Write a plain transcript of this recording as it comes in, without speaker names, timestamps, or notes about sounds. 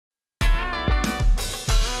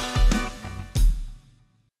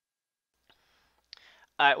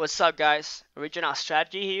Alright, what's up guys? Original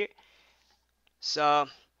strategy here. So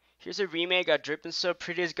here's a remake of Drippin So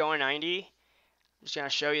Pretty is going 90. I'm just gonna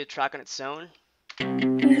show you the track on its own.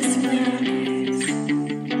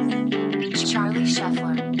 Charlie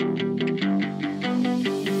Shuffler.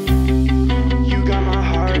 You got my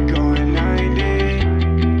heart going 90.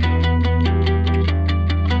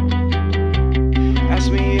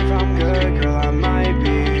 Ask me if I'm good, girl, I might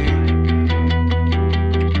be.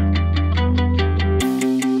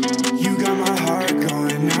 You got my heart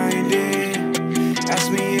going 90.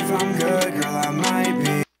 Ask me if I'm good, girl, I might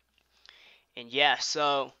be. And yeah,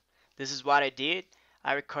 so this is what I did.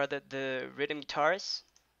 I recorded the rhythm guitars.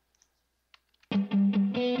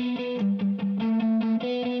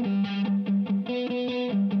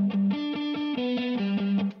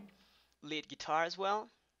 Lead guitar as well.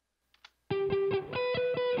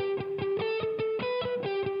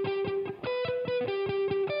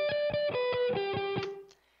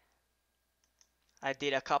 I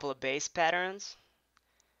did a couple of bass patterns.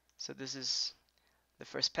 So this is the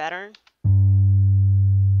first pattern.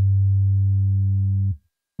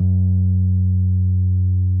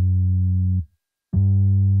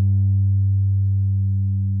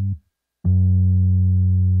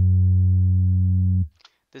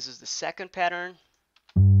 This is the second pattern.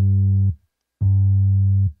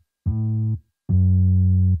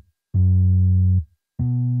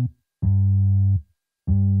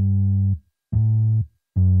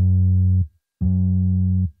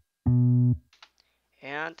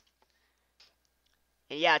 And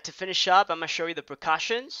yeah, to finish up, I'm gonna show you the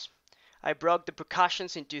percussions. I broke the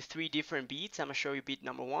percussions into 3 different beats. I'm gonna show you beat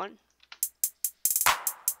number 1.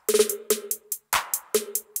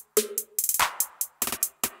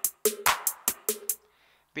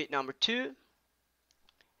 Beat number 2.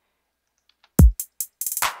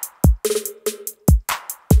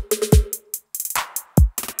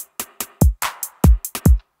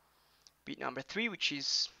 Beat number 3, which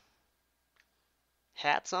is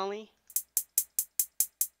hats only.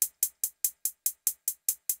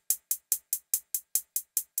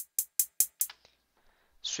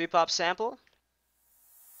 Sweep up sample.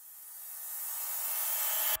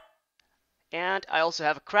 And I also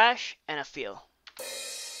have a crash and a fill.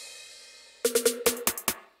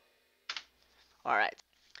 Alright,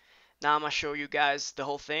 now I'm gonna show you guys the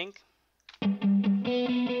whole thing.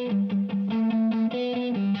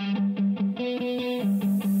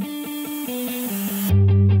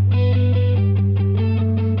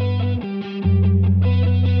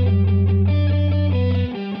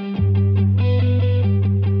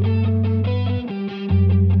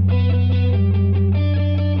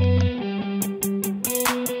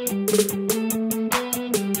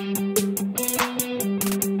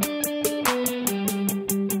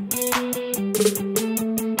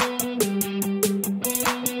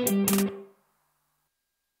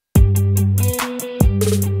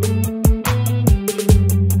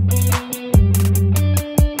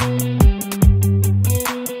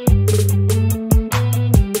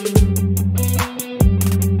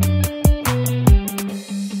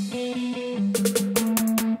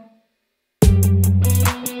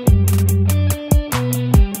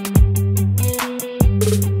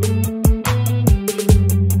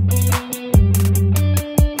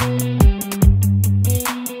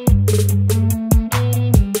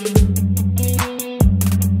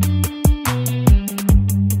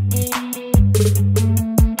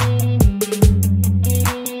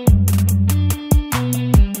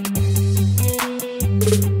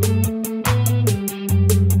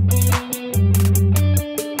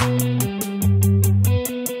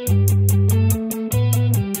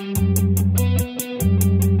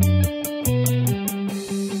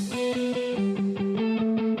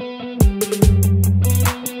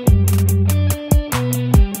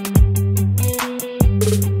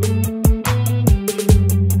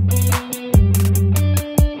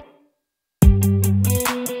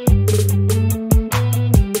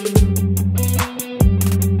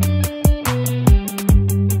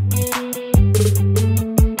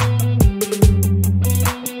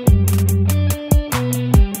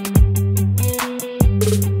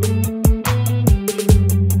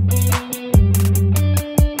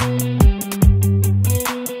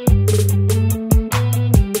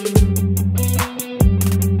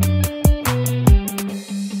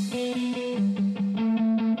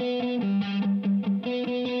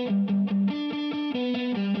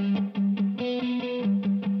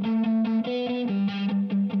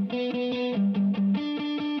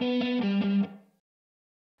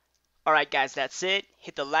 Alright guys, that's it.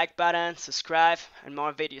 Hit the like button, subscribe, and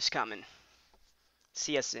more videos coming.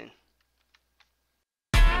 See ya soon.